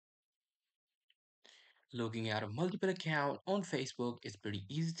Looking at a multiple account on Facebook is pretty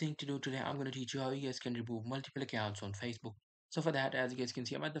easy thing to do. Today I'm going to teach you how you guys can remove multiple accounts on Facebook. So for that, as you guys can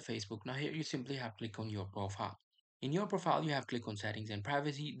see, I'm at the Facebook. Now here you simply have click on your profile. In your profile, you have click on settings and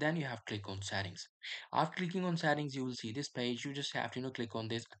privacy, then you have click on settings. After clicking on settings, you will see this page. You just have to click on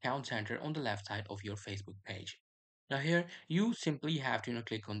this account center on the left side of your Facebook page. Now here you simply have to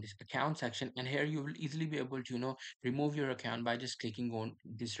click on this account section, and here you will easily be able to remove your account by just clicking on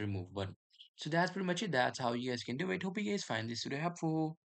this remove button. So that's pretty much it. That's how you guys can do it. Hope you guys find this video helpful.